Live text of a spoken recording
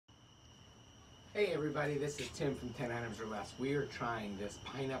Hey everybody, this is Tim from 10 Items or Less. We are trying this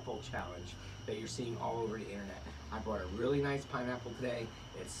pineapple challenge that you're seeing all over the internet. I brought a really nice pineapple today.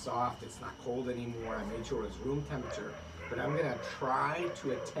 It's soft, it's not cold anymore. I made sure it was room temperature. But I'm gonna try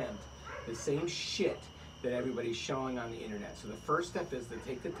to attempt the same shit that everybody's showing on the internet. So the first step is to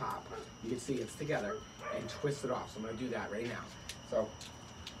take the top, you can see it's together, and twist it off. So I'm gonna do that right now. So,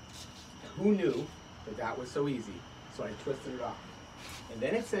 who knew that that was so easy? So I twisted it off. And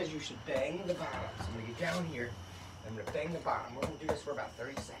then it says you should bang the bottom. So I'm gonna get down here, I'm gonna bang the bottom. We're gonna do this for about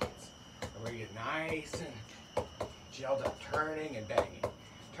 30 seconds. And we're gonna get nice and gelled up, turning and banging.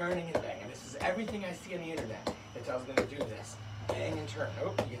 Turning and banging. This is everything I see on the internet that tells me to do this. Bang and turn.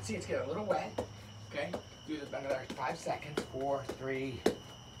 Oh, you can see it's getting a little wet. Okay, do this about another 5 seconds. 4, 3,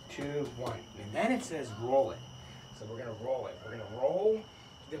 2, 1. And then it says roll it. So we're gonna roll it. We're gonna roll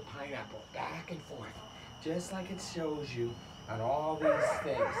the pineapple back and forth, just like it shows you on all these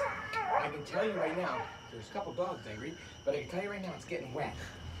things. I can tell you right now, there's a couple dogs angry, but I can tell you right now it's getting wet.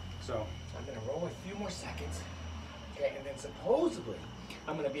 So I'm gonna roll a few more seconds, okay, and then supposedly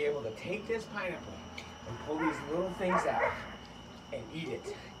I'm gonna be able to take this pineapple and pull these little things out and eat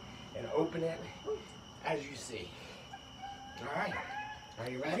it and open it as you see. All right, are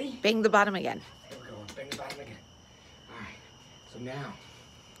you ready? Bang the bottom again. Here we go, bang the bottom again. All right, so now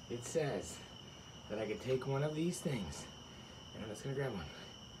it says that I could take one of these things, and I'm just gonna grab one,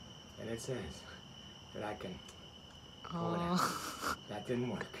 and it says that I can pull it out. That didn't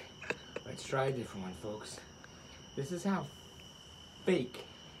work. Let's try a different one, folks. This is how fake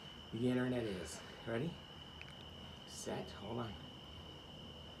the internet is. Ready? Set, hold on.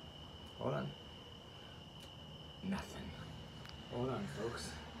 Hold on. Nothing. Hold on, folks.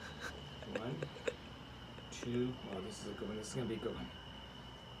 1, 2, oh, this is a good one. This is gonna be a good one.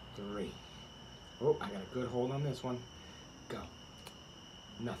 3. Oh, I got a good hold on this one. Go.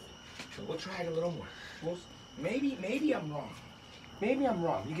 Nothing. So we'll try it a little more. Maybe I'm wrong. Maybe I'm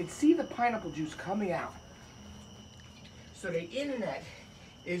wrong. You can see the pineapple juice coming out. So the internet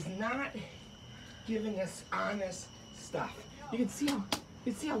is not giving us honest stuff. You can see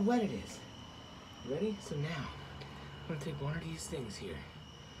how wet it is. Ready? So now I'm gonna take one of these things here.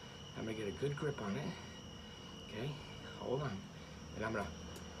 I'm gonna get a good grip on it. Okay, hold on. And I'm gonna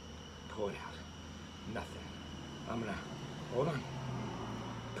pull it out. Nothing. I'm gonna, hold on.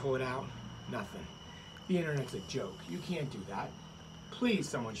 Pull it out. Nothing. The internet's a joke. You can't do that. Please,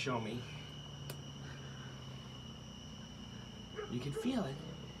 someone show me. You can feel it,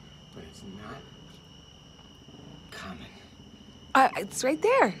 but it's not common. It's right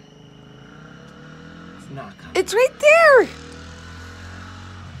there. It's not common. It's right there.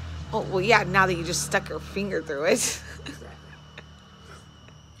 Oh, well, yeah, now that you just stuck your finger through it. Exactly.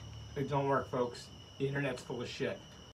 It don't work, folks. The internet's full of shit.